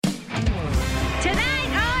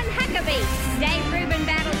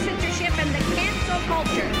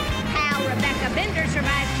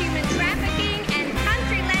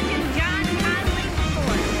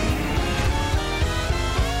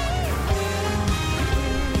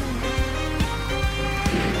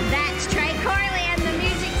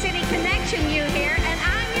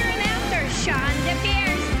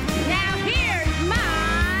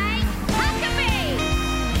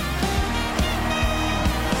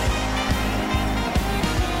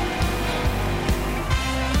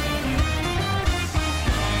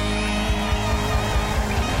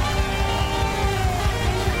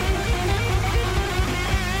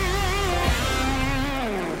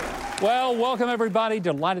welcome, everybody.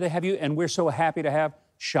 Delighted to have you, and we're so happy to have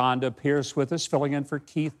Chonda Pierce with us, filling in for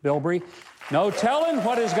Keith Bilbrey. No telling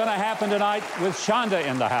what is going to happen tonight with Chonda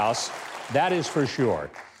in the house. That is for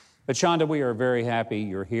sure. But Chonda, we are very happy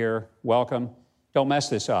you're here. Welcome. Don't mess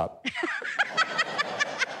this up.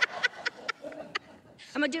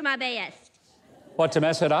 I'm going to do my best. What, to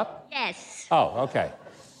mess it up? Yes. Oh, okay.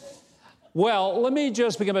 Well, let me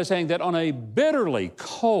just begin by saying that on a bitterly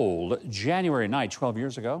cold January night 12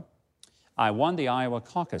 years ago, I won the Iowa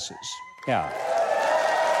caucuses. Yeah.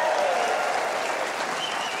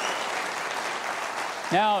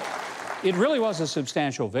 Now, it really was a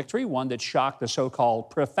substantial victory, one that shocked the so-called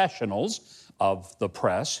professionals of the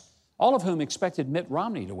press, all of whom expected Mitt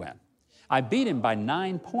Romney to win. I beat him by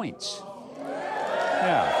 9 points.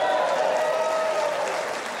 Yeah.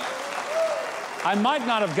 I might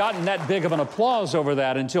not have gotten that big of an applause over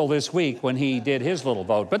that until this week when he did his little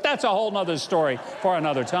vote, but that's a whole nother story for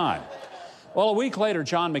another time. Well, a week later,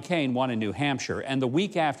 John McCain won in New Hampshire, and the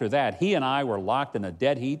week after that, he and I were locked in a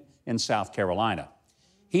dead heat in South Carolina.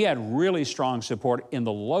 He had really strong support in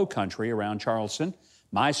the low country around Charleston.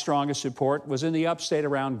 My strongest support was in the upstate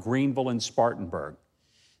around Greenville and Spartanburg.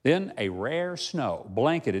 Then a rare snow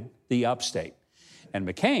blanketed the upstate. And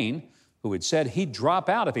McCain, who had said he'd drop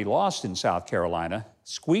out if he lost in South Carolina,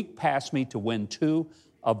 squeaked past me to win 2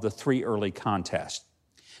 of the 3 early contests.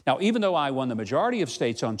 Now, even though I won the majority of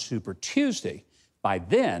states on Super Tuesday, by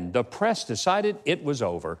then the press decided it was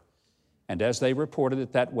over. And as they reported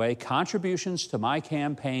it that way, contributions to my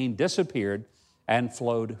campaign disappeared and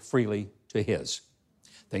flowed freely to his.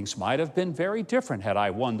 Things might have been very different had I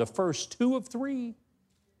won the first 2 of 3,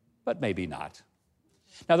 but maybe not.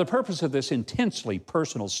 Now, the purpose of this intensely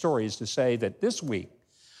personal story is to say that this week,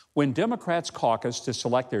 when Democrats caucus to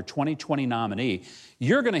select their 2020 nominee,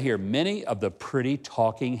 you're going to hear many of the pretty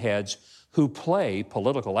talking heads who play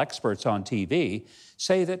political experts on TV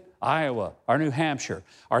say that Iowa, our New Hampshire,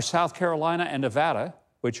 our South Carolina and Nevada,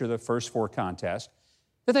 which are the first 4 contests,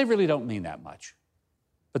 that they really don't mean that much.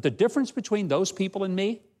 But the difference between those people and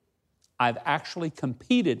me, I've actually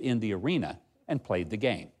competed in the arena and played the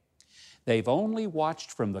game. They've only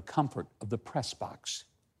watched from the comfort of the press box.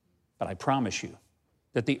 But I promise you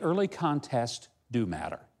that the early contests do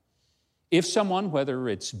matter. If someone, whether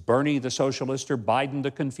it's Bernie the socialist or Biden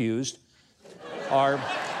the confused, or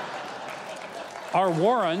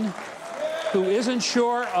Warren, who isn't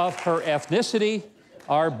sure of her ethnicity,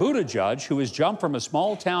 or Buttigieg, who has jumped from a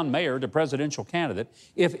small-town mayor to presidential candidate,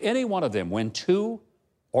 if any one of them win 2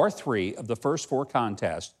 or 3 of the first 4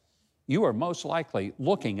 contests, you are most likely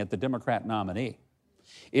looking at the Democrat nominee.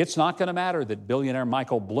 It's not going to matter that billionaire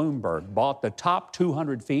Michael Bloomberg bought the top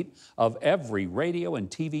 200 feet of every radio and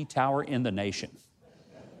TV tower in the nation.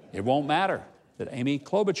 It won't matter that Amy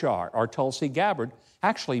Klobuchar or Tulsi Gabbard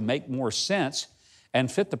actually make more sense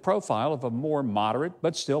and fit the profile of a more moderate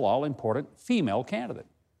but still all-important female candidate.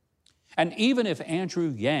 And even if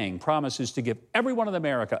Andrew Yang promises to give everyone in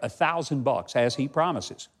America $1,000, as he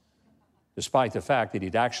promises, despite the fact that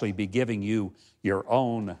he'd actually be giving you your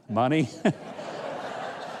own money,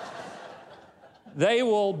 they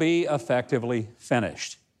will be effectively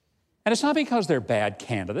finished. And it's not because they're bad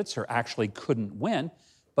candidates or actually couldn't win,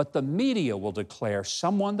 but the media will declare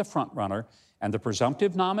someone the front runner and the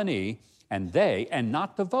presumptive nominee, and they, and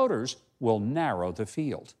not the voters, will narrow the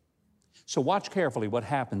field. So watch carefully what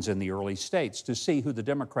happens in the early states to see who the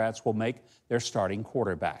Democrats will make their starting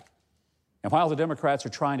quarterback. And while the Democrats are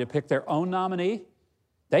trying to pick their own nominee,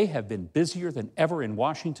 they have been busier than ever in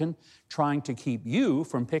Washington trying to keep you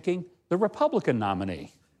from picking the Republican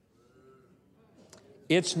nominee.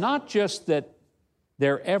 It's not just that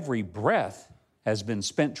their every breath has been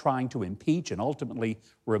spent trying to impeach and ultimately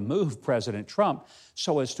remove President Trump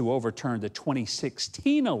so as to overturn the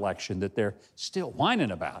 2016 election that they're still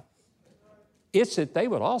whining about. It's that they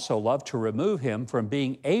would also love to remove him from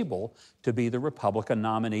being able to be the Republican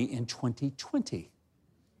nominee in 2020.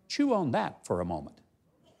 Chew on that for a moment.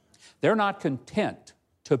 They're not content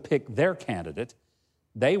to pick their candidate.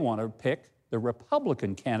 They want to pick the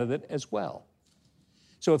Republican candidate as well.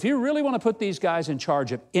 So if you really want to put these guys in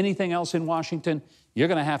charge of anything else in Washington, you're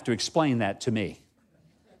going to have to explain that to me.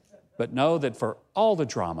 But know that for all the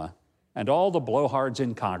drama and all the blowhards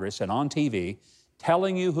in Congress and on TV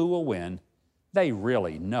telling you who will win, they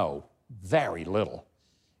really know very little.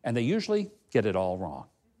 And they usually get it all wrong.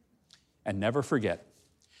 And never forget,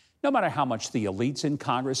 no matter how much the elites in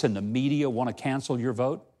Congress and the media want to cancel your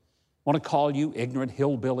vote, want to call you ignorant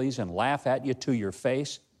hillbillies and laugh at you to your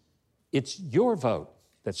face, it's your vote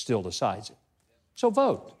that still decides it. So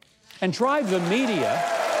vote and drive the media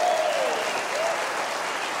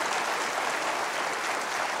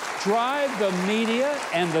drive the media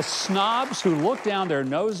and the snobs who look down their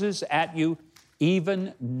noses at you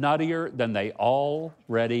even nuttier than they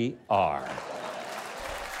already are.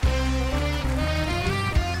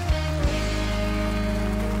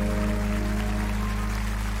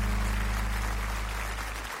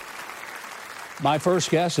 My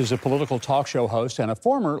first guest is a political talk show host and a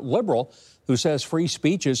former liberal who says free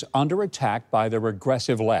speech is under attack by the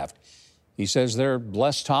regressive left. He says they're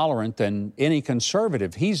less tolerant than any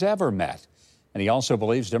conservative he's ever met. And he also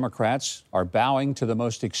believes Democrats are bowing to the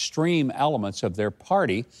most extreme elements of their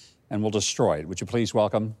party and will destroy it. Would you please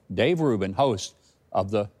welcome Dave Rubin, host of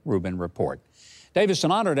the Rubin Report. Dave, it's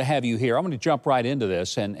an honor to have you here. I'm going to jump right into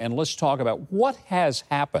this and let's talk about what has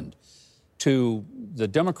happened to the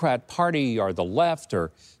Democrat Party or the left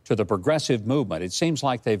or to the progressive movement. It seems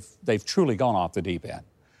like they've truly gone off the deep end.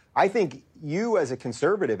 I think you as a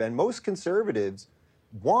conservative, and most conservatives,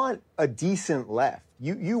 want a decent left.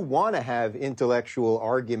 You want to have intellectual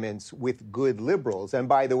arguments with good liberals. And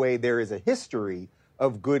by the way, there is a history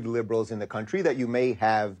of good liberals in the country that you may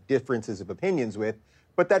have differences of opinions with,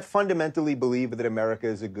 but that fundamentally believe that America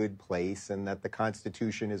is a good place and that the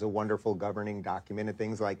Constitution is a wonderful governing document and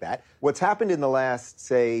things like that. What's happened in the last,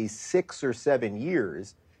 say, 6 or 7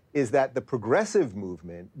 years is that the progressive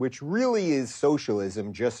movement, which really is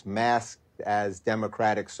socialism just masked as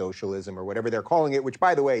democratic socialism or whatever they're calling it, which,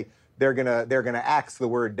 by the way, they're gonna axe the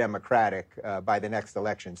word democratic by the next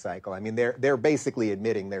election cycle. I mean, they're basically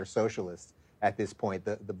admitting they're socialists at this point,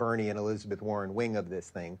 the Bernie and Elizabeth Warren wing of this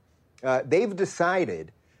thing. They've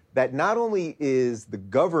decided that not only is the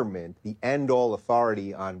government the end-all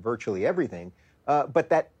authority on virtually everything, but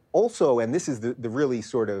that also, and this is the really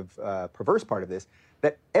sort of perverse part of this,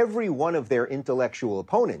 that every one of their intellectual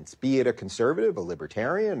opponents, be it a conservative, a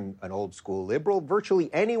libertarian, an old-school liberal, virtually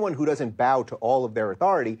anyone who doesn't bow to all of their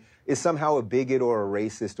authority is somehow a bigot or a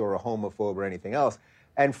racist or a homophobe or anything else.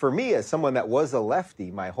 And for me, as someone that was a lefty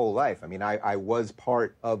my whole life, I mean, I was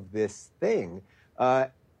part of this thing,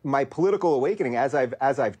 my political awakening, as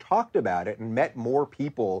I've talked about it and met more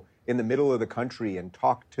people in the middle of the country and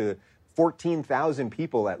talked to 14,000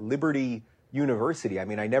 people at Liberty University. I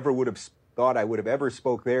mean, I never would have thought I would have ever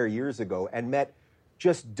spoke there years ago, and met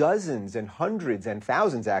just dozens and hundreds and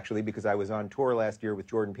thousands, actually, because I was on tour last year with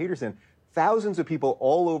Jordan Peterson, thousands of people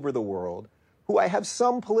all over the world who I have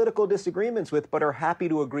some political disagreements with, but are happy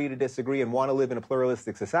to agree to disagree and want to live in a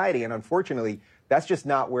pluralistic society. And unfortunately, that's just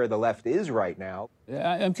not where the left is right now.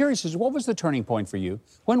 I'm curious, what was the turning point for you?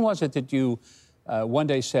 When was it that you one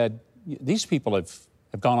day said, these people have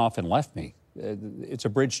gone off and left me? It's a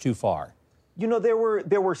bridge too far. You know, there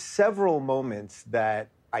were several moments that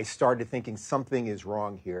I started thinking something is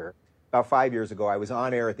wrong here. About 5 years ago, I was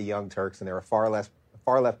on air at the Young Turks, and they're a far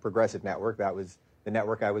left progressive network. That was the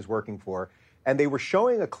network I was working for. And they were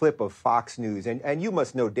showing a clip of Fox News. And you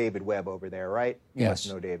must know David Webb over there, right? You Yes.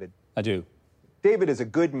 must know David. I do. David is a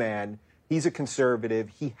good man. He's a conservative.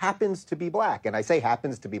 He happens to be black. And I say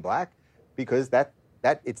happens to be black because that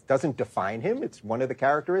it doesn't define him. It's one of the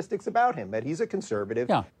characteristics about him, that he's a conservative.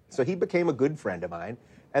 Yeah. So he became a good friend of mine.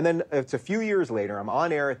 And then it's a few years later, I'm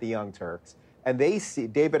on air at the Young Turks, and they see,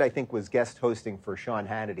 David, I think, was guest hosting for Sean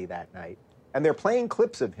Hannity that night. And they're playing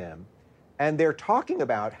clips of him, and they're talking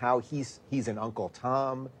about how he's an Uncle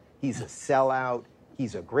Tom, he's a sellout,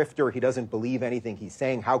 he's a grifter, he doesn't believe anything he's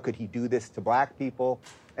saying, how could he do this to black people?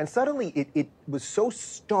 And suddenly it was so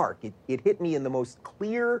stark, it hit me in the most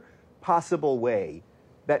clear possible way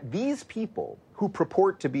that these people who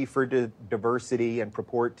purport to be for diversity and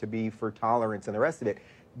purport to be for tolerance and the rest of it,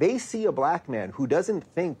 they see a black man who doesn't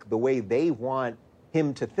think the way they want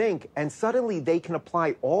him to think, and suddenly they can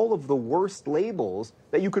apply all of the worst labels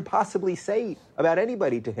that you could possibly say about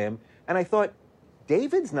anybody to him. And I thought,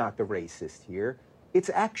 David's not the racist here. It's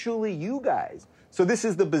actually you guys. So this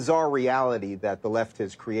is the bizarre reality that the left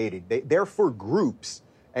has created. They're for groups,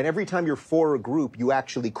 and every time you're for a group, you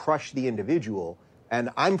actually crush the individual. And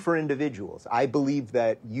I'm for individuals. I believe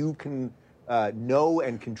that you can know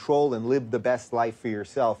and control and live the best life for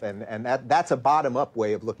yourself. And that's a bottom-up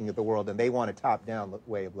way of looking at the world, and they want a top-down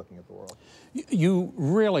way of looking at the world. You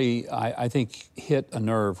really, I think, hit a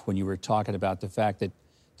nerve when you were talking about the fact that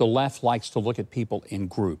the left likes to look at people in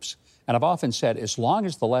groups. And I've often said, as long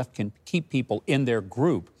as the left can keep people in their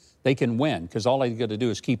group, they can win, because all they got to do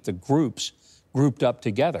is keep the groups grouped up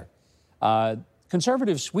together.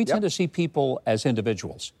 Conservatives, we tend to see people as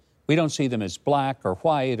individuals. We don't see them as black or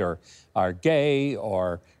white or gay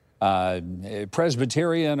or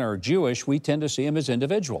Presbyterian or Jewish. We tend to see them as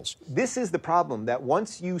individuals. This is the problem, that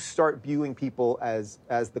once you start viewing people as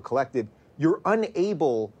the collective, you're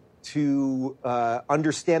unable to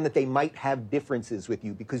understand that they might have differences with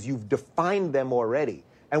you because you've defined them already.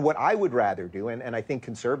 And what I would rather do, and I think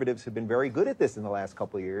conservatives have been very good at this in the last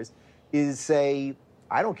couple of years, is say,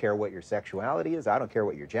 I don't care what your sexuality is, I don't care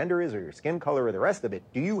what your gender is or your skin color or the rest of it.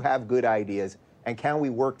 Do you have good ideas? And can we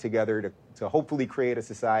work together to hopefully create a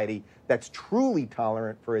society that's truly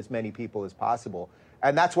tolerant for as many people as possible?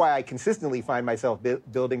 And that's why I consistently find myself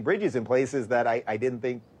building bridges in places that I didn't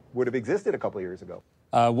think would have existed a couple of years ago.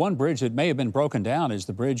 One bridge that may have been broken down is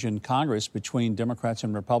the bridge in Congress between Democrats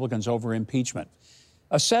and Republicans over impeachment.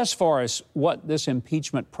 Assess for us what this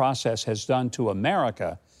impeachment process has done to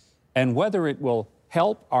America and whether it will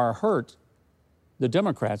help or hurt the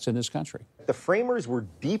Democrats in this country. The framers were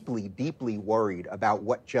deeply, deeply worried about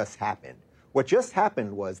what just happened. What just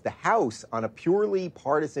happened was the House, on a purely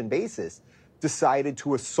partisan basis, decided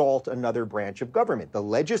to assault another branch of government. The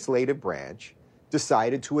legislative branch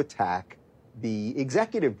decided to attack the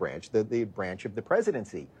executive branch, the branch of the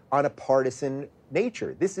presidency, on a partisan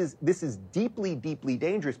nature. This is deeply, deeply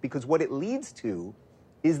dangerous because what it leads to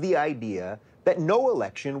is the idea that no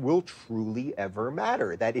election will truly ever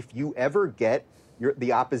matter, that if you ever get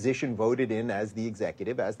the opposition voted in as the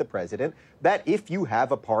executive, as the president, that if you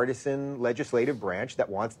have a partisan legislative branch that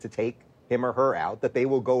wants to take him or her out, that they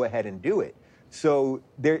will go ahead and do it. So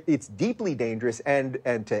it's deeply dangerous. And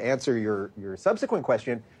to answer your subsequent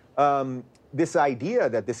question, this idea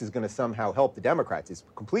that this is going to somehow help the Democrats is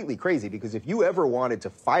completely crazy, because if you ever wanted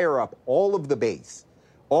to fire up all of the base,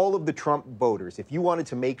 all of the Trump voters, if you wanted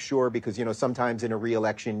to make sure, because, you know, sometimes in a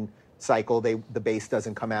re-election cycle, the base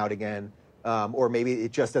doesn't come out again, or maybe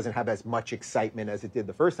it just doesn't have as much excitement as it did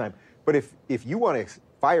the first time. But if you want to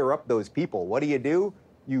fire up those people, what do?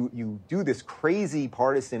 You do this crazy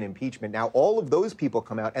partisan impeachment. Now, all of those people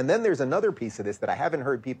come out. And then there's another piece of this that I haven't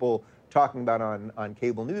heard people talking about on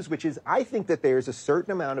cable news, which is I think that there's a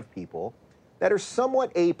certain amount of people that are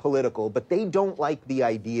somewhat apolitical, but they don't like the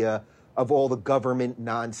idea of all the government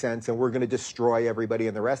nonsense and we're going to destroy everybody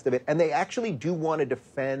and the rest of it. And they actually do want to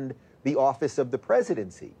defend the office of the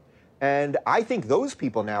presidency. And I think those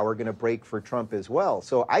people now are going to break for Trump as well.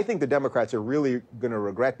 So I think the Democrats are really going to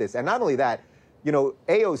regret this. And not only that, you know,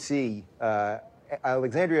 AOC,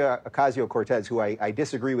 Alexandria Ocasio-Cortez, who I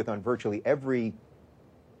disagree with on virtually every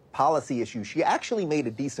policy issue, she actually made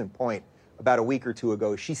a decent point about a week or two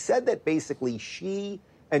ago. She said that basically she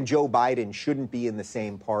and Joe Biden shouldn't be in the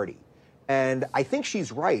same party. And I think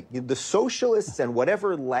she's right. The socialists and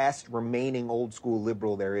whatever last remaining old school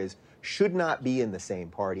liberal there is should not be in the same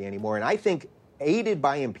party anymore. And I think, aided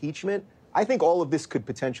by impeachment, I think all of this could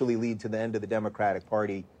potentially lead to the end of the Democratic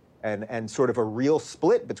Party and sort of a real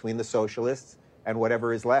split between the socialists and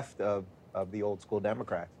whatever is left of the old school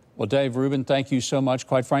Democrats. Well, Dave Rubin, thank you so much.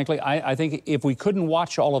 Quite frankly, I think if we couldn't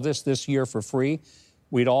watch all of this year for free,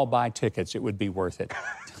 we'd all buy tickets. It would be worth it.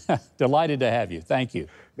 Delighted to have you. Thank you.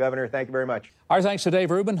 Governor, thank you very much. Our thanks to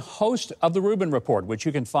Dave Rubin, host of The Rubin Report, which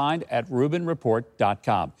you can find at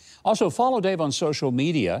RubinReport.com. Also, follow Dave on social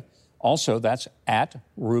media. Also, that's at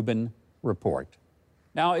Rubin Report.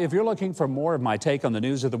 Now, if you're looking for more of my take on the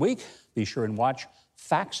news of the week, be sure and watch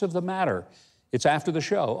Facts of the Matter. It's after the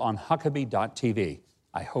show on Huckabee.tv.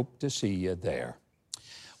 I hope to see you there.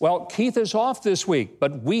 Well, Keith is off this week,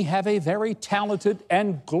 but we have a very talented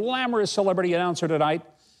and glamorous celebrity announcer tonight.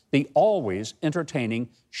 The always entertaining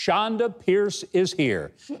Chonda Pierce is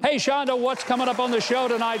here. Hey, Chonda, what's coming up on the show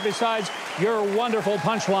tonight besides your wonderful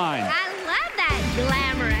punchline? I love that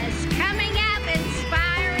glamorous, coming up,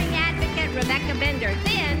 inspiring advocate Rebecca Bender.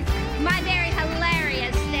 Then, my very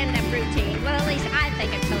hilarious stand-up routine. Well, at least I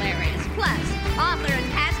think it's hilarious. Plus, author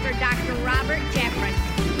and pastor Dr. Robert Jeffress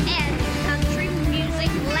and country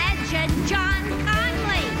music legend John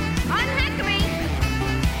Conley on Huckabee.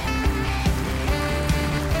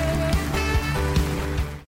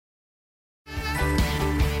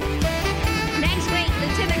 Next week,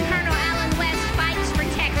 Lieutenant Colonel Alan West fights for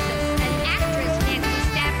Texas, and actress Nancy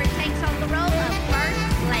Stafford takes on the role of First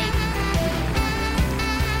Lady.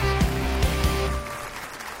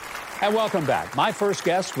 And welcome back. My first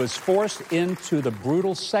guest was forced into the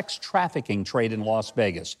brutal sex trafficking trade in Las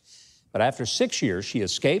Vegas. But after 6 years, she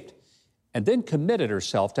escaped and then committed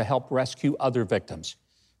herself to help rescue other victims.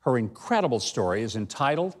 Her incredible story is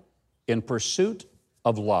entitled In Pursuit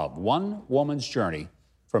of Love, One Woman's Journey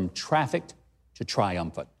from Trafficked to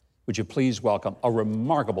Triumphant. Would you please welcome a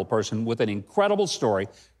remarkable person with an incredible story,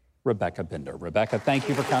 Rebecca Bender. Rebecca, thank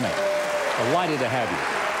you for coming. Delighted to have you.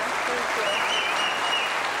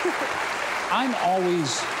 I'm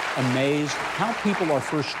always amazed how people are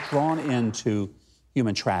first drawn into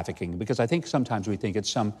human trafficking, because I think sometimes we think it's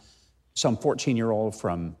some 14-year-old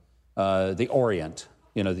from the Orient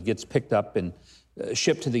that gets picked up and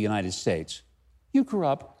shipped to the United States. You grew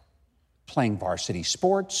up playing varsity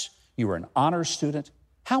sports. You were an honor student.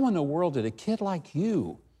 How in the world did a kid like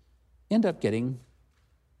you end up getting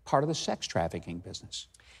part of the sex trafficking business?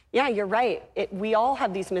 Yeah, you're right. We all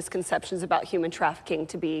have these misconceptions about human trafficking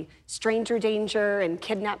to be stranger danger and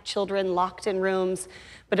kidnapped children locked in rooms.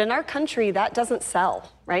 But in our country, that doesn't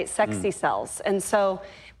sell, right? Sexy sells. And so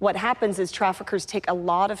what happens is traffickers take a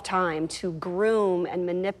lot of time to groom and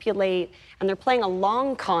manipulate, and they're playing a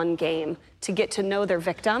long con game to get to know their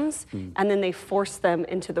victims, and then they force them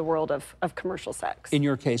into the world of commercial sex. In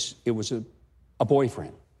your case, it was a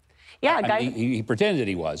boyfriend. Yeah, I mean, he pretended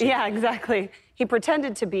he was. Yeah, exactly. He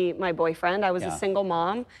pretended to be my boyfriend. I was a single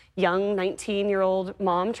mom, young 19-year-old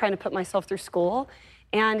mom trying to put myself through school,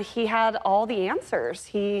 and he had all the answers.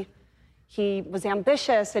 He was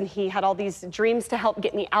ambitious, and he had all these dreams to help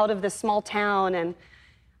get me out of this small town, and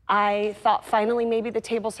I thought finally maybe the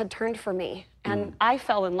tables had turned for me, and I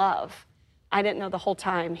fell in love. I didn't know the whole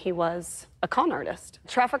time he was a con artist.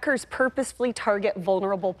 Traffickers purposefully target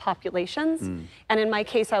vulnerable populations. And in my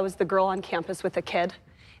case, I was the girl on campus with a kid.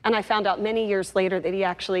 And I found out many years later that he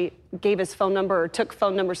actually gave his phone number or took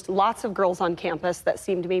phone numbers to lots of girls on campus that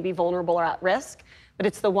seemed maybe vulnerable or at risk. But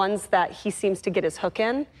it's the ones that he seems to get his hook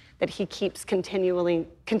in that he keeps continually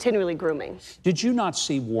grooming. Did you not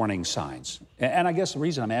see warning signs? And I guess the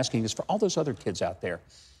reason I'm asking is for all those other kids out there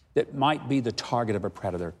that might be the target of a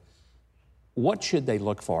predator. What should they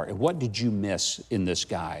look for? And what did you miss in this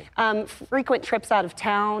guy? Frequent trips out of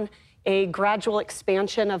town, a gradual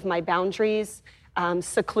expansion of my boundaries,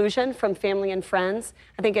 seclusion from family and friends.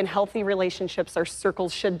 I think in healthy relationships, our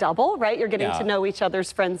circles should double, right? You're getting to know each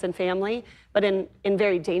other's friends and family. But in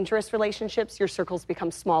very dangerous relationships, your circles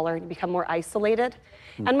become smaller and become more isolated.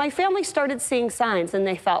 And my family started seeing signs, and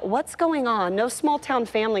they thought, what's going on? No small town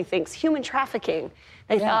family thinks human trafficking.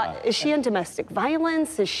 They thought, is she in domestic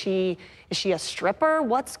violence? Is she a stripper?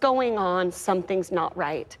 What's going on? Something's not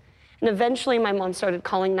right. And eventually my mom started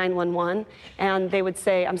calling 911, and they would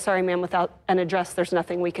say, I'm sorry, ma'am, without an address, there's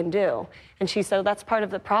nothing we can do. And she said, that's part of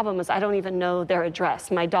the problem is I don't even know their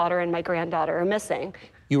address. My daughter and my granddaughter are missing.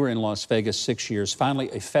 You were in Las Vegas 6 years. Finally,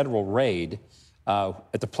 a federal raid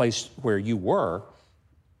at the place where you were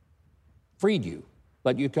freed you,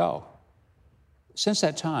 let you go. Since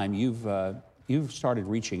that time, you've started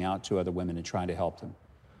reaching out to other women and trying to help them.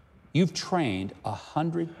 You've trained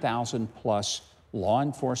 100,000 plus law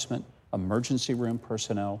enforcement, emergency room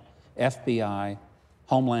personnel, FBI,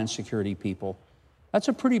 Homeland Security people. That's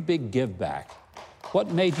a pretty big give back. What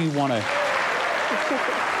made you want to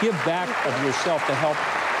give back of yourself to help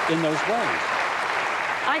in those ways?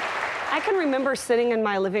 I can remember sitting in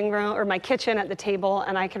my living room or my kitchen at the table,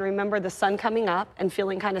 and I can remember the sun coming up and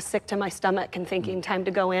feeling kind of sick to my stomach and thinking, time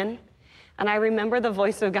to go in. And I remember the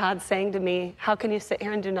voice of God saying to me, how can you sit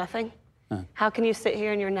here and do nothing? How can you sit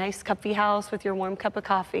here in your nice comfy house with your warm cup of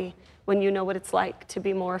coffee when you know what it's like to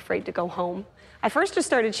be more afraid to go home? I first just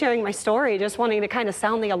started sharing my story, just wanting to kind of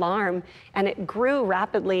sound the alarm, and it grew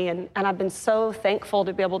rapidly, and I've been so thankful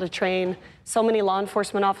to be able to train so many law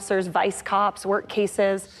enforcement officers, vice cops, work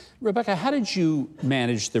cases. Rebecca, how did you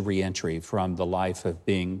manage the reentry from the life of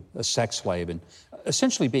being a sex slave and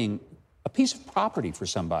essentially being a piece of property for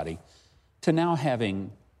somebody to now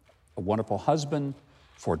having a wonderful husband,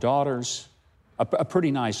 4 daughters, a pretty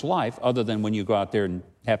nice life, other than when you go out there and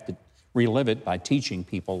have to relive it by teaching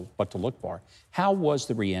people what to look for? How was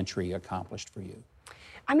the reentry accomplished for you?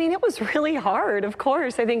 I mean, it was really hard, of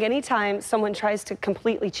course. I think anytime someone tries to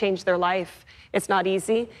completely change their life, it's not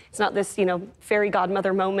easy. It's not this, fairy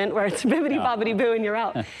godmother moment where it's bibbidi bobbidi boo and you're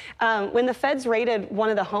out. When the feds raided one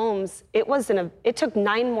of the homes, it took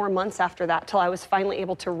 9 more months after that till I was finally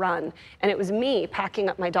able to run. And it was me packing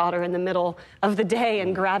up my daughter in the middle of the day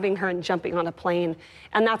and grabbing her and jumping on a plane.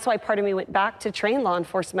 And that's why part of me went back to train law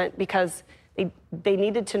enforcement, because they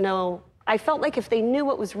needed to know. I felt like if they knew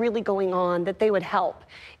what was really going on, that they would help.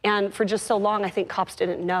 And for just so long, I think cops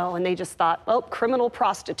didn't know, and they just thought, oh, criminal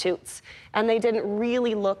prostitutes. And they didn't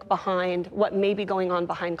really look behind what may be going on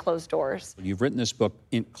behind closed doors. You've written this book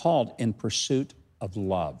called In Pursuit of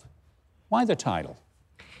Love. Why the title?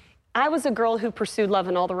 I was a girl who pursued love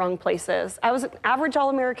in all the wrong places. I was an average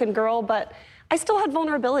all-American girl, but I still had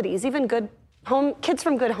vulnerabilities. Even kids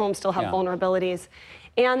from good homes still have vulnerabilities.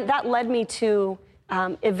 And that led me to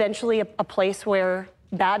eventually a place where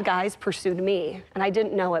bad guys pursued me, and I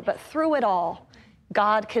didn't know it. But through it all,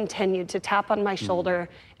 God continued to tap on my shoulder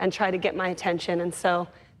and try to get my attention. And so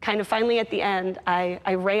kind of finally at the end,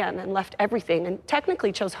 I ran and left everything and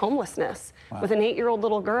technically chose homelessness with an 8-year-old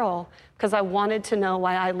little girl because I wanted to know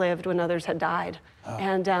why I lived when others had died.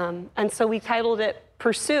 And so we titled it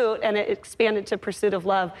pursuit, and it expanded to Pursuit of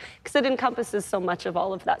Love, because it encompasses so much of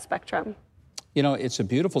all of that spectrum. You know, it's a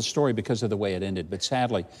beautiful story because of the way it ended, but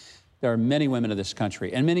sadly, there are many women in this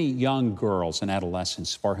country and many young girls and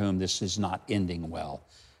adolescents for whom this is not ending well.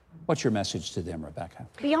 What's your message to them, Rebecca?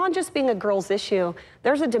 Beyond just being a girl's issue,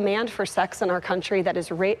 there's a demand for sex in our country that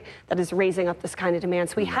is raising up this kind of demand.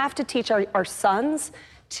 So we have to teach our sons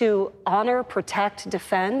to honor, protect,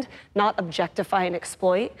 defend, not objectify and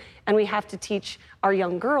exploit. And we have to teach our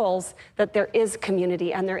young girls that there is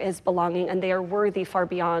community and there is belonging, and they are worthy far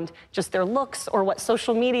beyond just their looks or what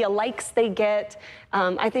social media likes they get.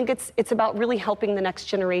 I think it's about really helping the next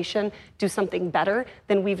generation do something better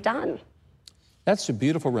than we've done. That's a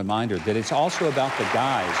beautiful reminder that it's also about the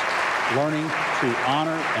guys learning to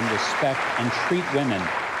honor and respect and treat women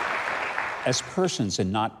as persons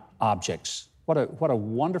and not objects. What a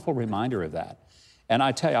wonderful reminder of that. And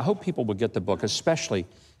I tell you, I hope people will get the book, especially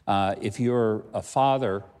if you're a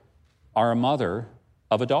father or a mother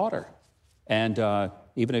of a daughter. And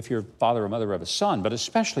even if you're father or mother of a son, but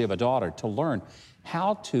especially of a daughter, to learn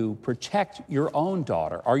how to protect your own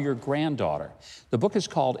daughter or your granddaughter. The book is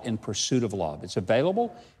called In Pursuit of Love. It's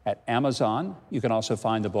available at Amazon. You can also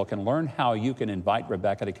find the book and learn how you can invite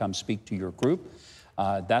Rebecca to come speak to your group.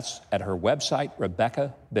 That's at her website,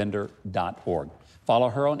 RebeccaBender.org. Follow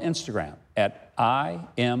her on Instagram at I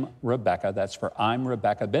Am Rebecca. That's for I'm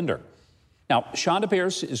Rebecca Bender. Now, Chonda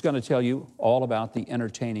Pierce is going to tell you all about the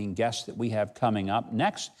entertaining guests that we have coming up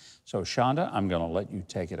next. So, Chonda, I'm going to let you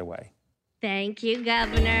take it away. Thank you,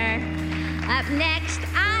 Governor. Up next,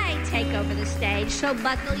 I take over the stage, so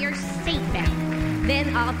buckle your seatbelt.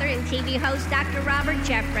 Then author and TV host Dr. Robert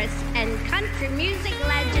Jeffress and country music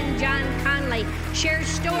legend John Conley share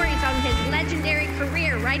stories on his legendary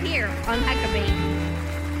career right here on Huckabee.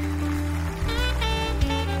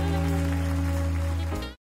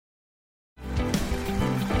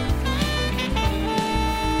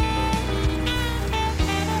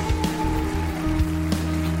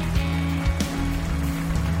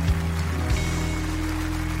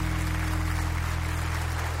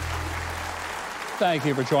 Thank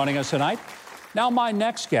you for joining us tonight. Now, my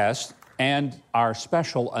next guest and our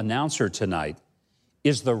special announcer tonight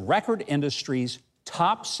is the record industry's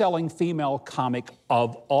top-selling female comic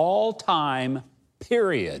of all time,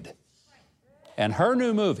 period. And her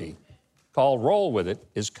new movie, called Roll With It,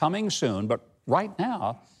 is coming soon, but right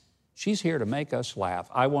now, she's here to make us laugh.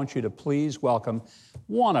 I want you to please welcome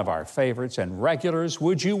one of our favorites and regulars.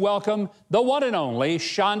 Would you welcome the one and only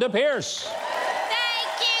Chonda Pierce?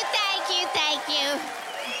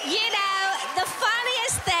 You know, the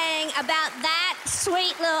funniest thing about that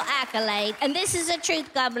sweet little accolade, and this is the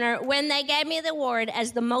truth, Governor, when they gave me the award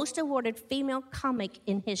as the most awarded female comic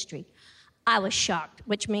in history, I was shocked,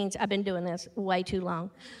 which means I've been doing this way too long.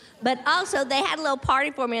 But also, they had a little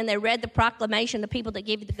party for me, and they read the proclamation, the people that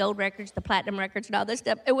give you the gold records, the platinum records, and all this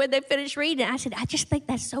stuff. And when they finished reading it, I said, I just think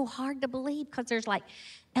that's so hard to believe, because there's like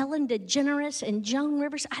Ellen DeGeneres and Joan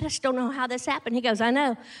Rivers. I just don't know how this happened. He goes, I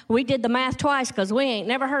know. We did the math twice, because we ain't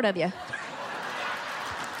never heard of you.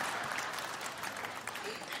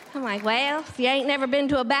 I'm like, well, if you ain't never been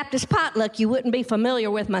to a Baptist potluck, you wouldn't be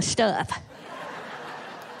familiar with my stuff.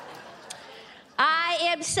 I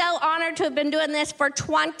am so honored to have been doing this for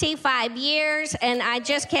 25 years, and I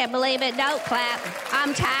just can't believe it. Don't clap.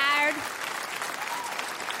 I'm tired.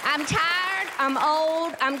 I'm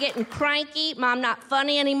old. I'm getting cranky. I'm not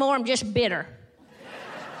funny anymore. I'm just bitter.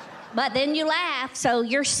 But then you laugh, so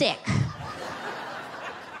you're sick.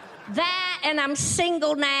 That, and I'm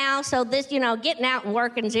single now, so this, getting out and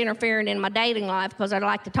working is interfering in my dating life, because I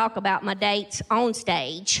like to talk about my dates on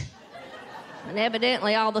stage. And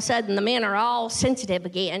evidently, all of a sudden, the men are all sensitive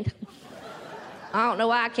again. I don't know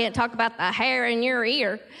why I can't talk about the hair in your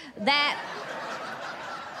ear.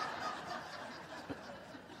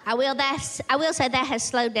 I will say that has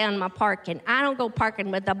slowed down my parking. I don't go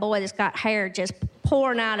parking with a boy that's got hair just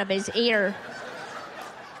pouring out of his ear.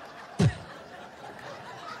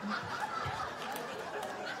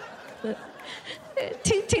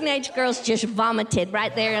 Two teenage girls just vomited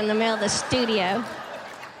right there in the middle of the studio.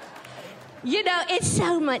 It's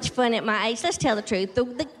so much fun at my age. Let's tell the truth.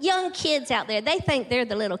 The young kids out there, they think they're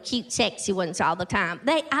the little cute, sexy ones all the time.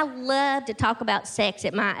 I love to talk about sex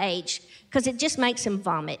at my age because it just makes them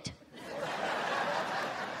vomit.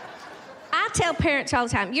 I tell parents all the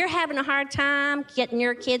time, you're having a hard time getting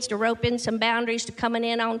your kids to rope in some boundaries to coming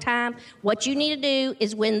in on time. What you need to do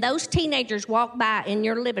is when those teenagers walk by in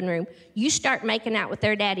your living room, you start making out with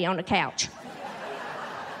their daddy on the couch.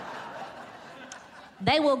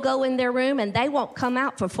 They will go in their room and they won't come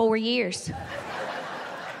out for 4 years.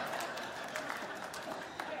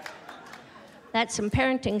 that's some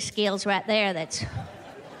parenting skills right there that's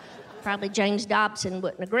probably James Dobson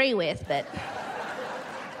wouldn't agree with, but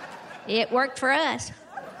it worked for us.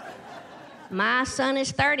 My son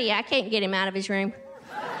is 30. I can't get him out of his room.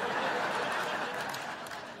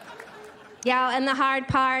 Y'all, and the hard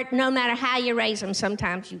part, no matter how you raise them,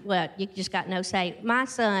 sometimes you just got no say. My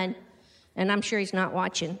son, and I'm sure he's not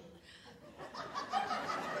watching,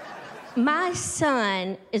 my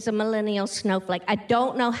son is a millennial snowflake. I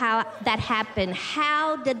don't know how that happened.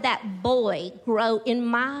 How did that boy grow in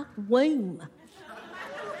my womb?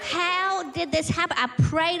 How did this happen? I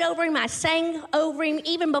prayed over him. I sang over him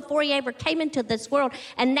even before he ever came into this world.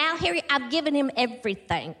 And now here I've given him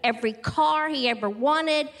everything. Every car he ever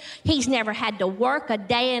wanted. He's never had to work a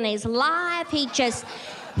day in his life. He gets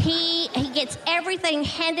everything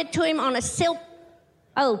handed to him on a silk.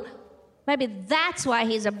 Oh, maybe that's why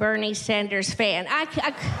he's a Bernie Sanders fan.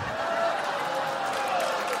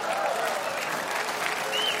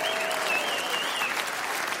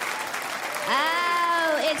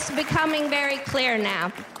 It's becoming very clear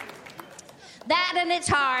now. That, and it's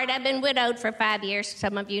hard. I've been widowed for 5 years.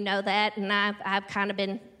 Some of you know that. And I've kind of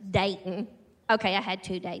been dating. Okay, I had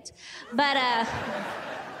 2 dates. But,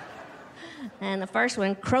 and the first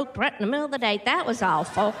one croaked right in the middle of the date. That was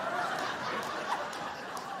awful.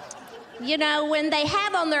 You know, when they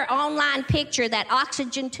have on their online picture that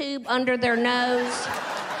oxygen tube under their nose,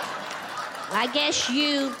 I guess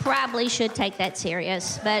you probably should take that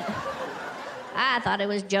serious. But I thought it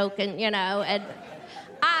was joking, you know, and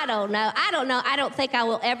I don't know. I don't think I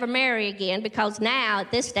will ever marry again because now, at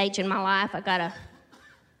this stage in my life, I got a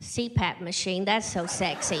CPAP machine. That's so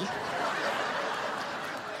sexy.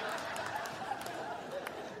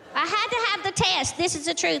 I had to have the test. This is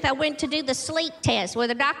the truth. I went to do the sleep test where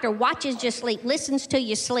the doctor watches your sleep, listens to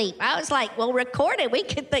your sleep. I was like, well, record it. We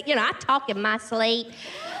could, I talk in my sleep.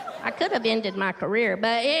 I could have ended my career,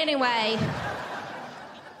 but anyway.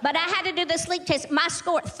 But I had to do the sleep test. My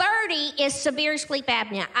score, 30 is severe sleep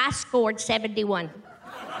apnea. I scored 71.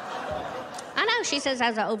 I know, she says I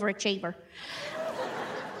was an overachiever.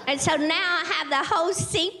 And so now I have the whole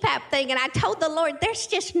CPAP thing, and I told the Lord, there's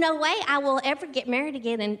just no way I will ever get married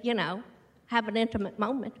again and, have an intimate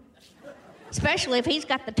moment. Especially if he's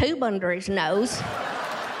got the tube under his nose.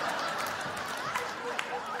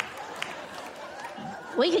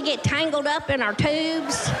 We could get tangled up in our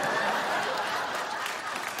tubes.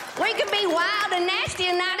 We could be wild and nasty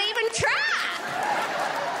and not even try.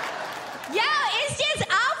 Yo, it's just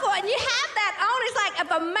awful. And you have that on. It's like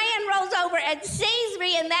if a man rolls over and sees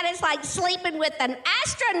me and that is like sleeping with an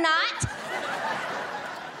astronaut.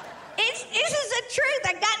 This is the truth.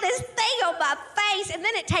 I got this thing on my face and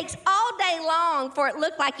then it takes all day long for it to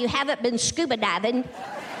look like you haven't been scuba diving.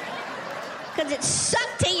 Because it's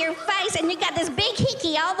sucked to your face and you got this big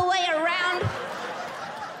hickey all the way around.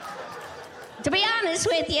 To be honest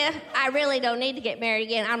with you, I really don't need to get married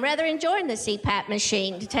again. I'm rather enjoying the CPAP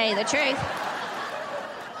machine, to tell you the truth.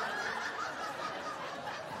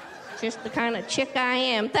 Just the kind of chick I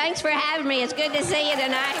am. Thanks for having me. It's good to see you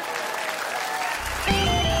tonight.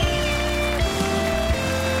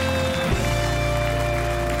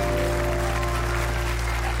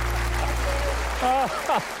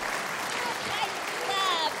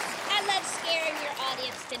 I love scaring your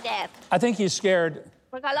audience to death. I think you scared...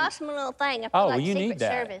 Look, I lost my little thing. I feel like you Secret need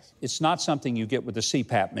that. Service. It's not something you get with the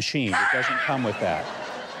CPAP machine. It doesn't come with that.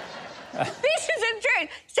 This isn't true.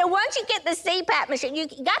 So once you get the CPAP machine, you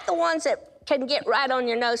got the ones that can get right on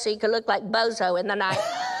your nose so you can look like Bozo in the night.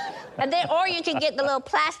 And then, or you can get the little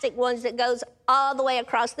plastic ones that goes all the way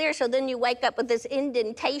across there, so then you wake up with this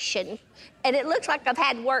indentation. And it looks like I've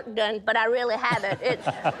had work done, but I really haven't.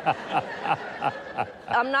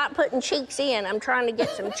 I'm not putting cheeks in. I'm trying to get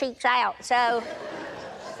some cheeks out, so...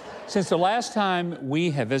 Since the last time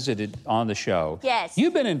we have visited on the show, yes,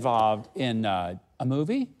 you've been involved in a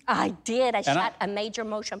movie? I did. I shot a major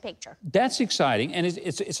motion picture. That's exciting. And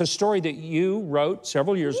it's a story that you wrote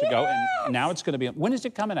several years ago, and now it's going to be... When is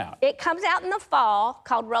it coming out? It comes out in the fall,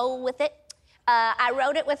 called Roll With It. I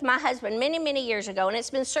wrote it with my husband many, many years ago, and it's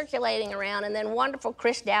been circulating around. And then wonderful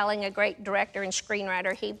Chris Dowling, a great director and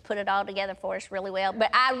screenwriter, he put it all together for us really well.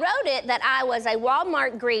 But I wrote it that I was a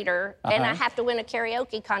Walmart greeter, and I have to win a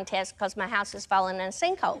karaoke contest because my house is falling in a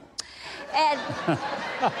sinkhole. And...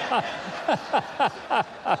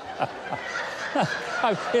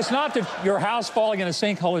 It's not that your house falling in a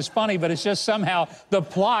sinkhole is funny, but it's just somehow the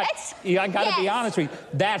plot, I got to be honest with you,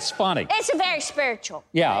 that's funny. It's very spiritual.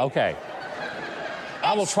 Yeah, okay.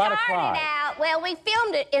 I will try to cry. Well, we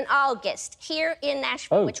filmed it in August here in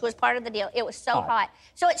Nashville, which was part of the deal. It was so hot.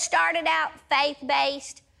 So it started out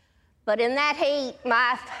faith-based, but in that heat,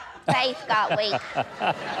 faith got weak.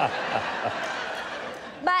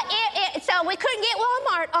 But so we couldn't get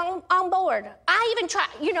Walmart on board. I even tried,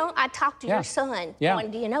 I talked to your son.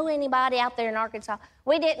 Going, do you know anybody out there in Arkansas?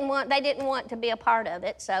 They didn't want to be a part of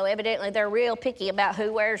it, so evidently they're real picky about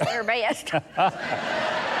who wears their best.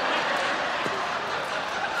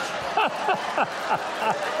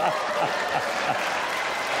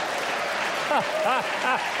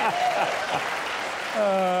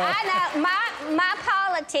 I know, my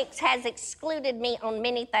politics has excluded me on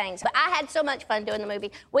many things, but I had so much fun doing the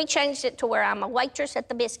movie. We changed it to where I'm a waitress at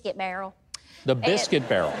the Biscuit Barrel. The Biscuit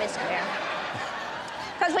Barrel? Biscuit Barrel.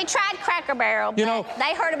 Because we tried Cracker Barrel, but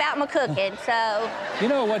they heard about my cooking, so... You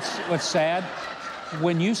know what's sad?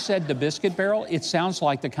 When you said the Biscuit Barrel, it sounds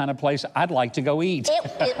like the kind of place I'd like to go eat.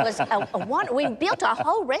 It was a wonder. We built a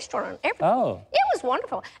whole restaurant. Everything. Oh. It was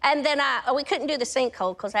wonderful. And then we couldn't do the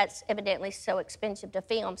sinkhole because that's evidently so expensive to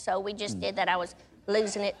film. So we just did that. I was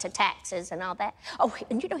losing it to taxes and all that. Oh,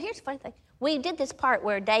 and here's the funny thing. We did this part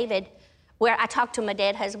where where I talked to my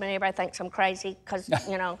dead husband and everybody thinks I'm crazy because,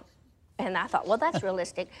 and I thought, well, that's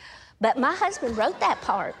realistic. But my husband wrote that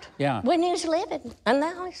part when he was living, and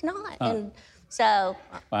now he's not. And so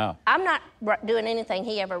I'm not doing anything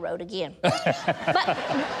he ever wrote again. But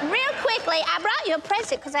real quickly, I brought you a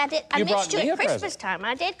present because I missed you at Christmas time.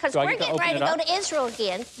 I did because we're getting ready to go to Israel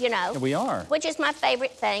again, We are. Which is my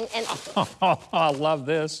favorite thing. And I love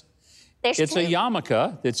this. It's a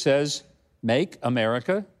yarmulke that says, "Make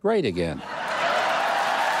America Great Again."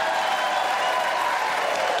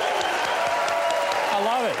 I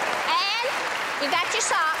love it. And you got your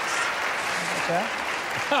socks. Okay.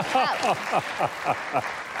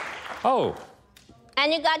 Oh.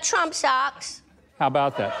 And you got Trump socks. How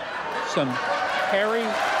about that? Some hairy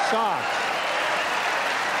socks.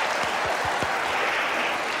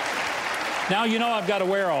 Now I've got to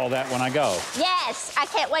wear all that when I go. Yes, I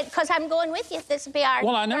can't wait because I'm going with you. This will be our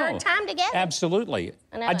third time together. Absolutely.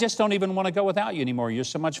 I just don't even want to go without you anymore. You're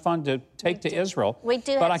so much fun to take to Israel. We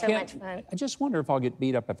do have so much fun. I just wonder if I'll get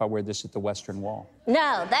beat up if I wear this at the Western Wall.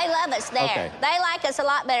 No, they love us there. Okay. They like us a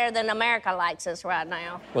lot better than America likes us right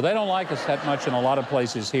now. Well, they don't like us that much in a lot of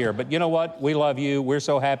places here. But you know what? We love you. We're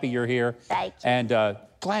so happy you're here. Thank you. And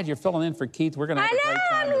glad you're filling in for Keith. We're going to have a great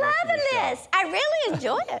time. I'm loving this. I really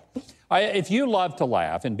enjoy it. If you love to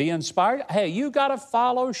laugh and be inspired, hey, you got to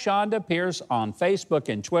follow Chonda Pierce on Facebook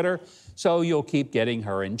and Twitter so you'll keep getting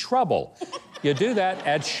her in trouble. You do that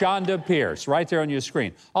at Chonda Pierce, right there on your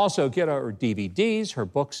screen. Also, get her DVDs, her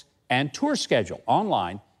books, and tour schedule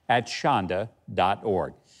online at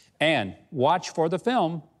chonda.org. And watch for the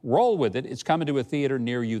film, Roll With It. It's coming to a theater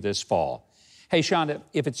near you this fall. Hey, Chonda,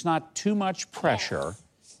 if it's not too much pressure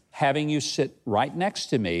having you sit right next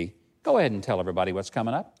to me, go ahead and tell everybody what's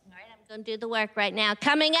coming up. Going to do the work right now.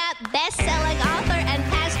 Coming up, best-selling author and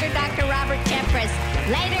pastor Dr. Robert Jeffress.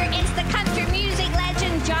 Later, it's the country music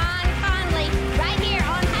legend John Conley, right here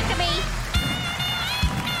on Huckabee.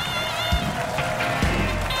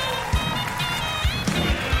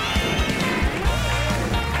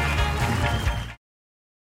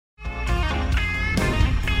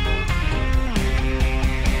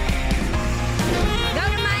 Go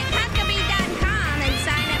to MikeHuckabee.com and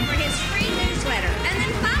sign up for his free newsletter, and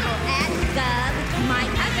then follow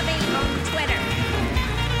Mike Huckabee on Twitter.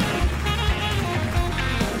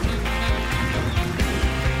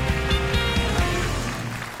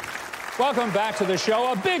 Welcome back to the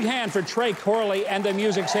show. A big hand for Trey Corley and the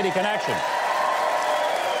Music City Connection.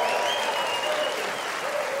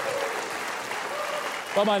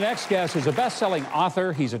 Well, my next guest is a best-selling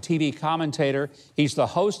author. He's a TV commentator. He's the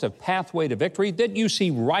host of Pathway to Victory that you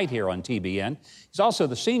see right here on TBN. He's also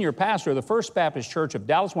the senior pastor of the First Baptist Church of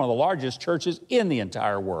Dallas, one of the largest churches in the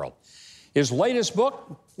entire world. His latest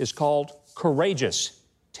book is called Courageous,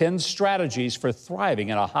 10 Strategies for Thriving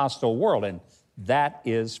in a Hostile World. And that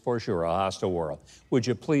is for sure a hostile world. Would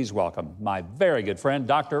you please welcome my very good friend,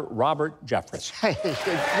 Dr. Robert Jeffress. Hey, good to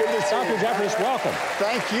see Dr. you. Jeffress, welcome.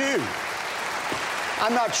 Thank you.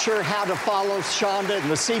 I'm not sure how to follow Chonda and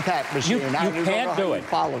the CPAC machine. You can't do it.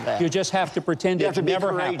 Follow that. You just have to pretend it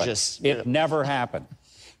never happened. It never happened.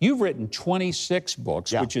 You've written 26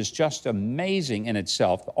 books, which is just amazing in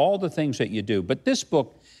itself, all the things that you do. But this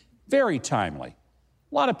book, very timely.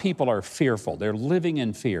 A lot of people are fearful. They're living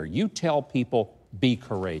in fear. You tell people, be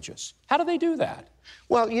courageous. How do they do that?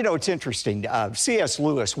 Well, it's interesting. C.S.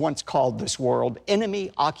 Lewis once called this world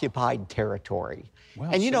enemy-occupied territory. Well,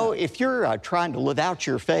 and, if you're trying to live out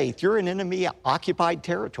your faith, you're in enemy-occupied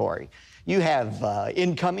territory. You have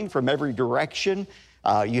incoming from every direction.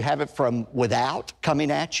 You have it from without coming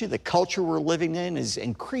at you. The culture we're living in is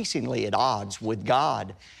increasingly at odds with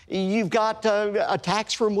God. You've got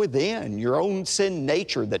attacks from within, your own sin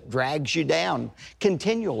nature that drags you down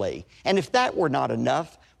continually. And if that were not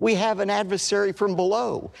enough, we have an adversary from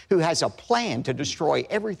below who has a plan to destroy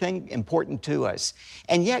everything important to us.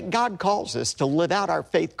 And yet God calls us to live out our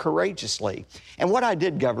faith courageously. And what I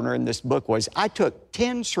did, Governor, in this book was I took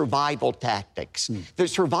 10 survival tactics that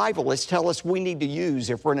survivalists tell us we need to use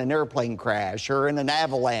if we're in an airplane crash or in an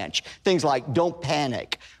avalanche. Things like don't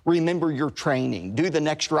panic, remember your training, do the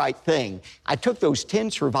next right thing. I took those 10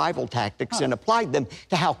 survival tactics and applied them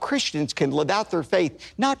to how Christians can live out their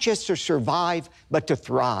faith, not just to survive, but to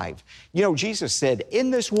thrive. You know, Jesus said, in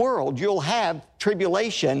this world you'll have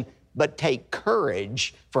tribulation, but take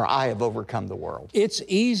courage, for I have overcome the world. It's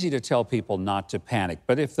easy to tell people not to panic,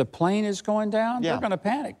 but if the plane is going down, they're going to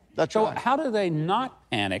panic. That's so right. How do they not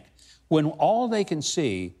panic when all they can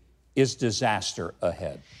see is disaster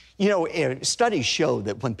ahead? You know, studies show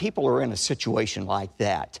that when people are in a situation like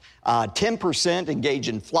that, 10% engage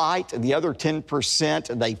in flight, and the other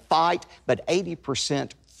 10% they fight, but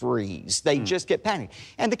 80% freeze. They just get panicked.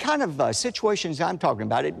 And the kind of situations I'm talking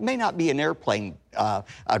about, it may not be an airplane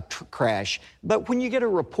crash, but when you get a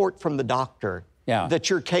report from the doctor that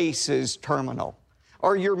your case is terminal,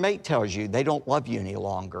 or your mate tells you they don't love you any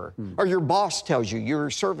longer, or your boss tells you your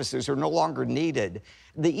services are no longer needed,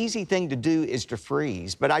 the easy thing to do is to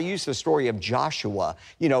freeze. But I use the story of Joshua.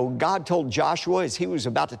 You know, God told Joshua as he was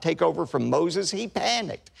about to take over from Moses, he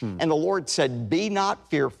panicked. And the Lord said, be not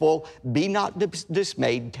fearful, be not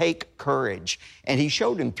dismayed, take courage. And he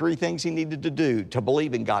showed him 3 things he needed to do: to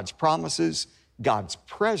believe in God's promises, God's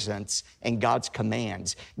presence, and God's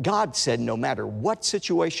commands. God said, no matter what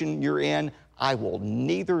situation you're in, I will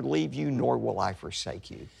neither leave you nor will I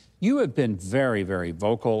forsake you. You have been very, very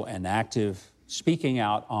vocal and active, speaking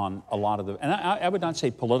out on a lot of the, and I would not say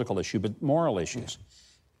political issue, but moral issues.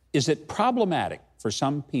 Is it problematic for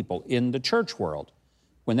some people in the church world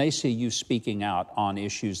when they see you speaking out on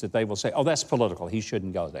issues that they will say, oh, that's political, he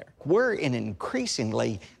shouldn't go there? We're in an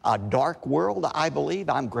increasingly dark world, I believe.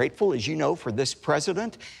 I'm grateful, as you know, for this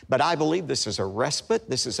president, but I believe this is a respite,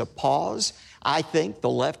 this is a pause. I think the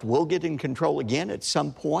left will get in control again at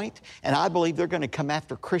some point, and I believe they're going to come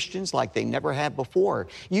after Christians like they never have before.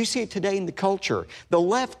 You see it today in the culture. The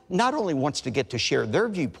left not only wants to get to share their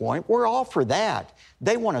viewpoint, we're all for that.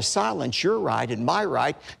 They want to silence your right and my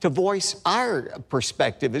right to voice our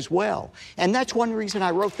perspective as well. And that's one reason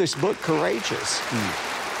I wrote this book, Courageous.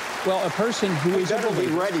 Well, a person who is better be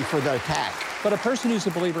ready for the attack. But a person who's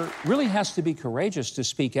a believer really has to be courageous to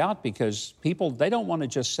speak out, because people, they don't want to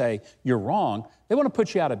just say, you're wrong. They want to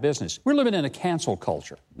put you out of business. We're living in a cancel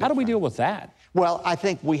culture. How do we deal with that? Well, I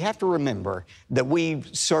think we have to remember that we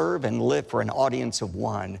serve and live for an audience of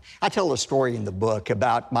one. I tell a story in the book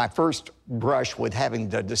about my first brush with having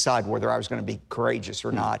to decide whether I was going to be courageous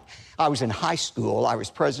or not. I was in high school. I was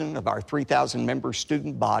president of our 3,000-member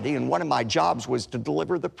student body, and one of my jobs was to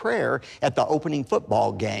deliver the prayer at the opening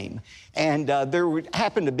football game. And there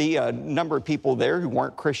happened to be a number of people there who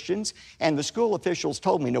weren't Christians, and the school officials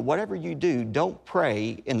told me, no, whatever you do, don't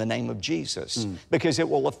pray in the name of Jesus, because it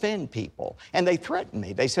will offend people. And they threatened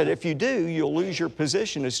me. They said, if you do, you'll lose your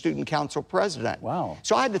position as student council president. Wow.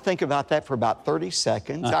 So I had to think about that for about 30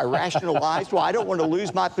 seconds. I rationalized, well, I don't want to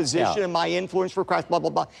lose my position and my influence for Christ, blah, blah,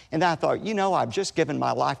 blah. And then I thought, you know, I've just given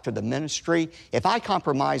my life to the ministry. If I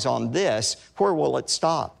compromise on this, where will it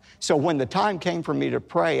stop? So when the time came for me to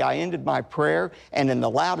pray, I ended my prayer, and in the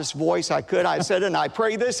loudest voice I could, I said, and I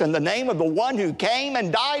pray this in the name of the one who came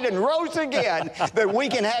and died and rose again, that we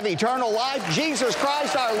can have eternal life, Jesus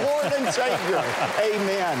Christ, our Lord and Savior.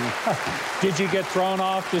 Amen. Did you get thrown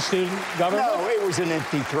off the student government? No, it was an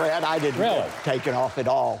empty threat. I didn't get taken off at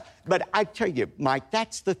all. But I tell you, Mike,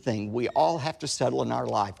 that's the thing we all have to settle in our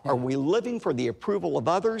life. Are we living for the approval of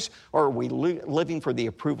others, or are we living for the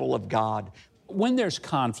approval of God? When there's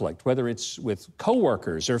conflict, whether it's with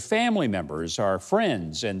coworkers or family members or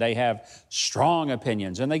friends, and they have strong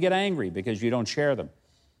opinions and they get angry because you don't share them,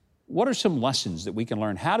 what are some lessons that we can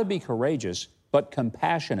learn how to be courageous but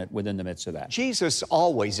compassionate within the midst of that? Jesus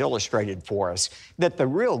always illustrated for us that the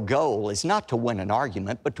real goal is not to win an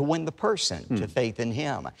argument, but to win the person to faith in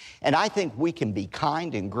Him. And I think we can be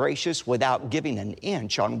kind and gracious without giving an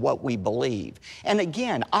inch on what we believe. And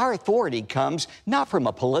again, our authority comes not from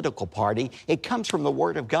a political party, it comes from the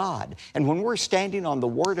Word of God. And when we're standing on the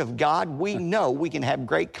Word of God, we know we can have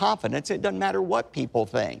great confidence. It doesn't matter what people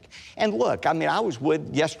think. And look, I mean, I was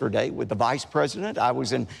yesterday with the Vice President. I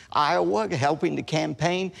was in Iowa, helping helping the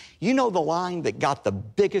campaign. You know the line that got the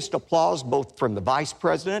biggest applause both from the vice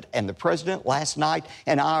president and the president last night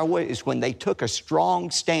in Iowa is when they took a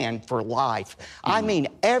strong stand for life. I mean,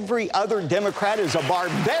 every other Democrat is a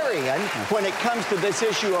barbarian when it comes to this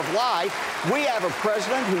issue of life. We have a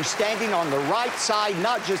president who's standing on the right side,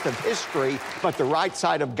 not just of history, but the right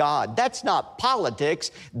side of God. That's not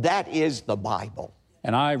politics. That is the Bible.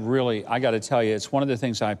 And I got to tell you, it's one of the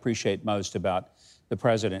things I appreciate most about the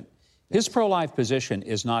president. His pro-life position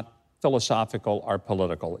is not philosophical or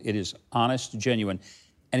political. It is honest, genuine,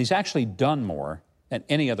 and he's actually done more than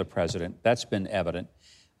any other president. That's been evident.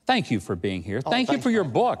 Thank you for being here. Thank you for your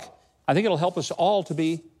book. I think it'll help us all to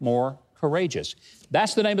be more courageous.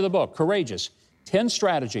 That's the name of the book, Courageous: 10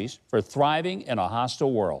 Strategies for Thriving in a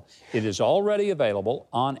Hostile World. It is already available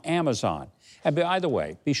on Amazon. And by the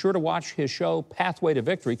way, be sure to watch his show, Pathway to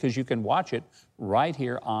Victory, because you can watch it right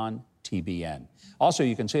here on TBN. Also,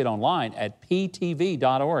 you can see it online at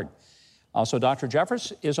ptv.org. Also, Dr.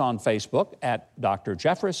 Jeffress is on Facebook at Dr.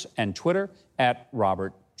 Jeffress and Twitter at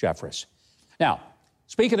Robert Jeffress. Now,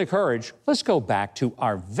 speaking of courage, let's go back to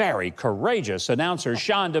our very courageous announcer,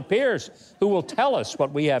 Shonda Pierce, who will tell us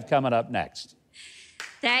what we have coming up next.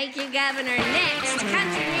 Thank you, Governor. Next,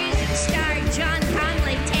 country music star John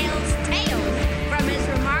Conley tells tales from his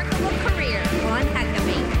remarkable career on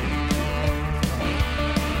Huckabee.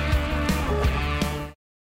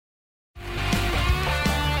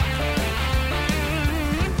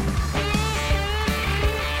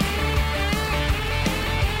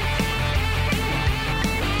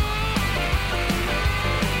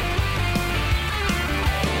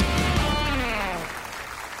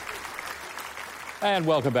 And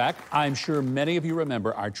welcome back. I'm sure many of you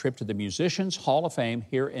remember our trip to the Musicians Hall of Fame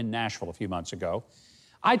here in Nashville a few months ago.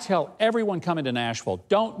 I tell everyone coming to Nashville,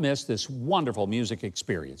 don't miss this wonderful music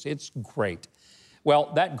experience. It's great.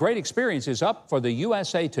 Well, that great experience is up for the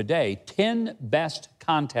USA Today 10 Best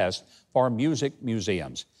Contest for Music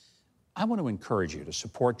Museums. I want to encourage you to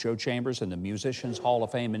support Joe Chambers and the Musicians Hall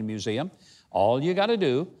of Fame and Museum. All you got to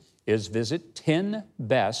do is visit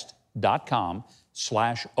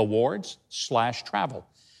 10best.com/awards/travel.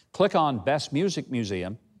 Click on Best Music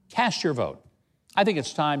Museum, cast your vote. I think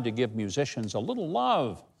it's time to give musicians a little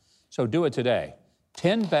love, so do it today.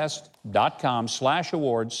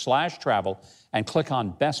 10best.com/awards/travel and click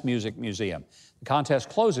on Best Music Museum. The contest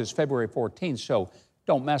closes February 14th, so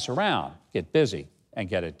don't mess around. Get busy and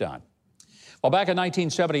get it done. Well, back in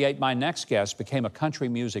 1978, my next guest became a country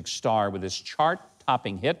music star with his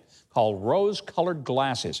chart-topping hit called Rose-Colored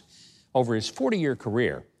Glasses. Over his 40-year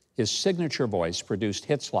career, his signature voice produced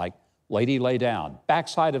hits like Lady Lay Down,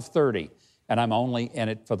 Backside of 30, and I'm Only in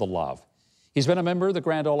It for the Love. He's been a member of the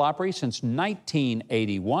Grand Ole Opry since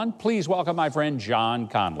 1981. Please welcome my friend John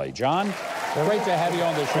Conley. John, great to have you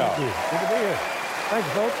on the show. Thank you. Good to be here. Thank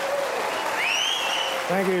you, folks.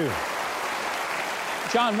 Thank you.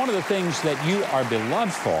 John, one of the things that you are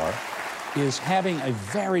beloved for is having a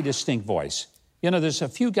very distinct voice. You know, there's a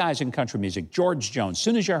few guys in country music, George Jones, as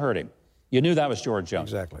soon as you heard him, you knew that was George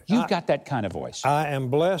Jones. Exactly. You've got that kind of voice. I am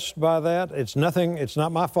blessed by that. It's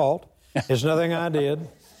not my fault. It's nothing I did,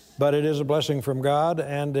 but it is a blessing from God,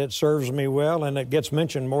 and it serves me well, and it gets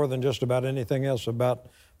mentioned more than just about anything else about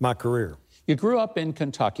my career. You grew up in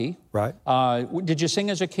Kentucky. Right. Did you sing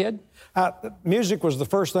as a kid? Music was the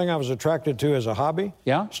first thing I was attracted to as a hobby.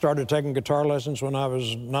 Yeah? Started taking guitar lessons when I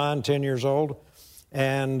was 9, 10 years old,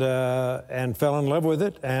 and fell in love with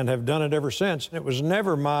it and have done it ever since. It was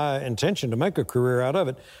never my intention to make a career out of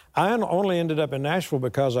it. I only ended up in Nashville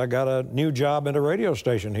because I got a new job at a radio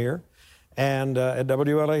station here, and at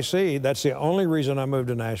WLAC. That's the only reason I moved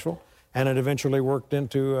to Nashville, and it eventually worked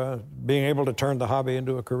into being able to turn the hobby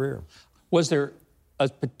into a career. Was there a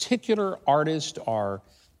particular artist or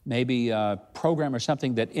maybe a program or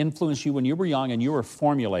something that influenced you when you were young and you were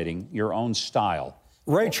formulating your own style?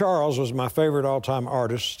 Ray Charles was my favorite all-time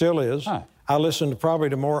artist, still is. Huh. I listened probably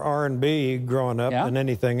to more R&B growing up than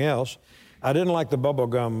anything else. I didn't like the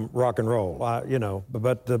bubblegum rock and roll,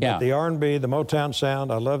 but the R&B, the Motown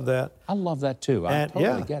sound, I love that. I love that too. I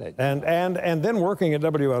totally get it. And then working at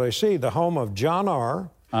WLAC, the home of John R.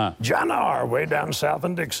 John R. way down south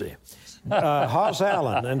in Dixie. Hoss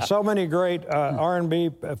Allen, and so many great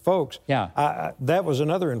R&B folks. Yeah. That was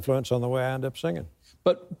another influence on the way I ended up singing.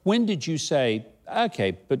 But when did you say,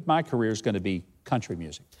 okay, but my career is going to be country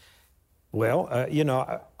music? Well,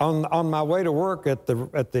 on my way to work at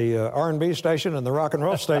the R&B station and the rock and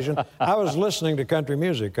roll station, I was listening to country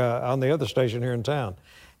music on the other station here in town.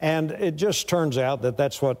 And it just turns out that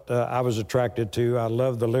that's what I was attracted to. I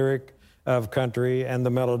love the lyric of country and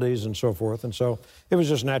the melodies and so forth. And so it was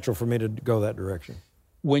just natural for me to go that direction.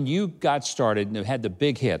 when you got started and had the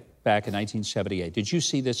big hit back in 1978, did you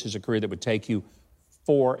see this as a career that would take you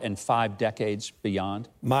 4 and 5 decades beyond?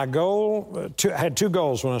 My goal, I had 2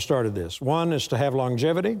 goals when I started this. One is to have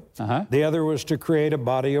longevity. The other was to create a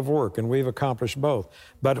body of work, and we've accomplished both.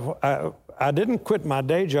 But I didn't quit my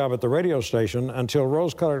day job at the radio station until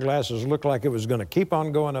Rose-Colored Glasses looked like it was going to keep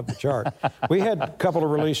on going up the chart. We had a couple of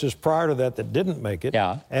releases prior to that didn't make it,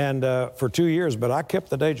 and for 2 years, but I kept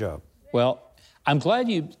the day job. Well, I'm glad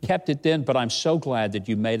you kept it then, but I'm so glad that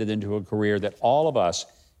you made it into a career that all of us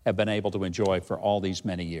have been able to enjoy for all these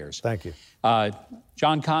many years. Thank you.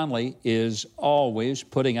 John Conlee is always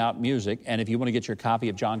putting out music, and if you want to get your copy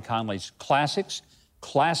of John Conlee's Classics,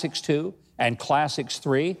 Classics 2, and Classics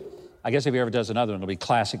 3, I guess if he ever does another one, it'll be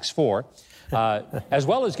Classics 4, as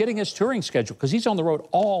well as getting his touring schedule, because he's on the road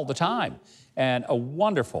all the time, and a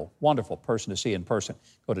wonderful, wonderful person to see in person.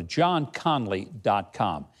 Go to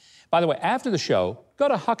johnconlee.com. By the way, after the show, go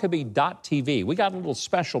to Huckabee.tv. We got a little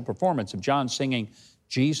special performance of John singing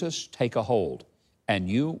Jesus, Take a Hold, and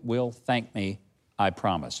you will thank me, I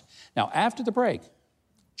promise. Now, after the break,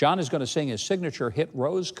 John is going to sing his signature hit,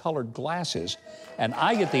 Rose-Colored Glasses, and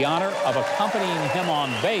I get the honor of accompanying him on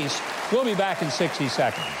bass. We'll be back in 60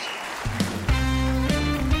 seconds.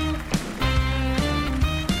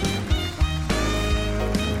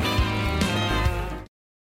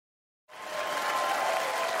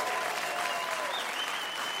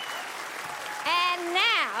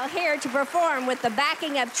 Here to perform with the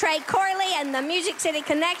backing of Trey Corley and the Music City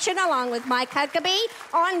Connection, along with Mike Huckabee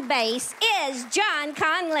on bass, is John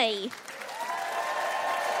Conlee.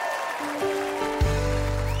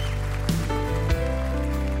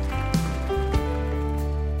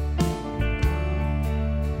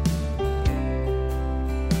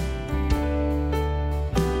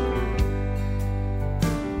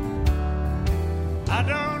 I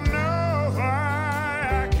don't know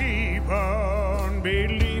why I keep on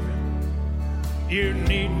believing you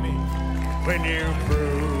need me when you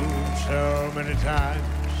prove so many times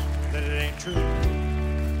that it ain't true.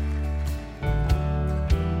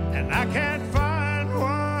 And I can't find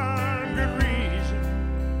one good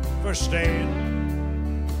reason for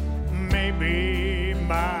staying. Maybe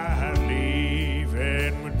my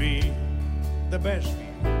leaving would be the best for you.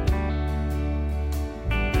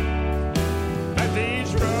 But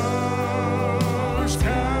these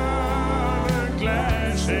rose-colored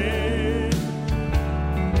glasses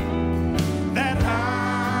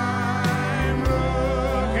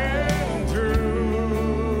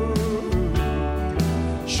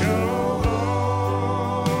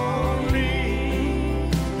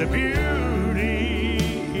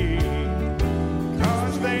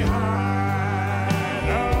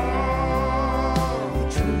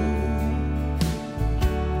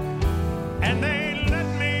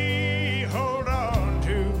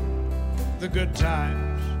good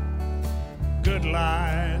times, good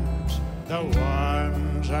lines, the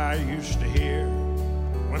ones I used to hear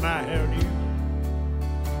when I held you.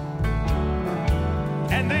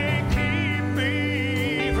 And they keep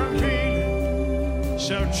me from feeling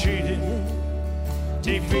so cheated,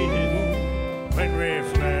 defeated, when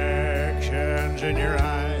reflections in your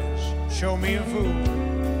eyes show me a fool.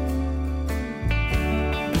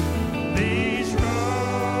 These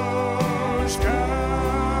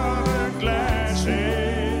rose-colored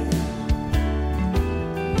glasses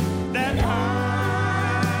that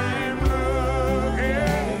I'm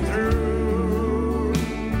looking through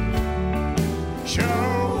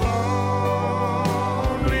show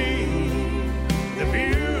only the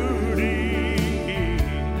beauty,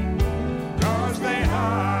 'cause they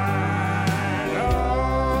hide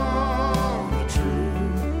all the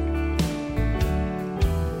truth.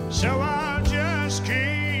 So I'll just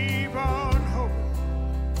keep on hoping,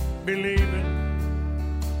 believing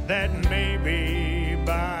that maybe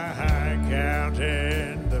by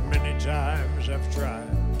counting the many times I've tried,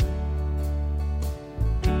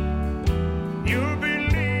 you'll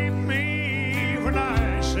believe me when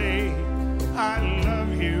I say I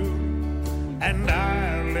love you, and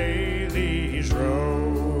I'll lay these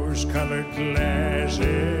rose-colored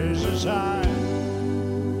glasses aside.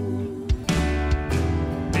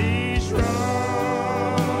 These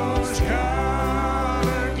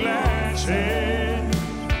rose-colored glasses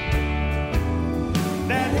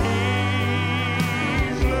that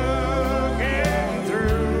he's looking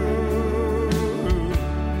through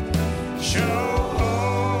show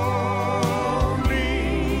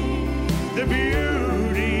only the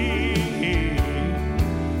beauty,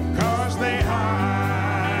 'cause they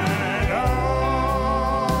hide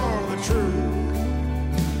all the truth.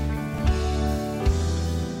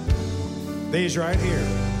 These right here.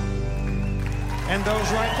 and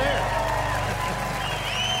those right there.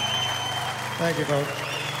 Thank you, folks.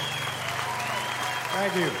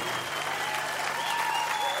 Thank you.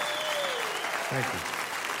 Thank you.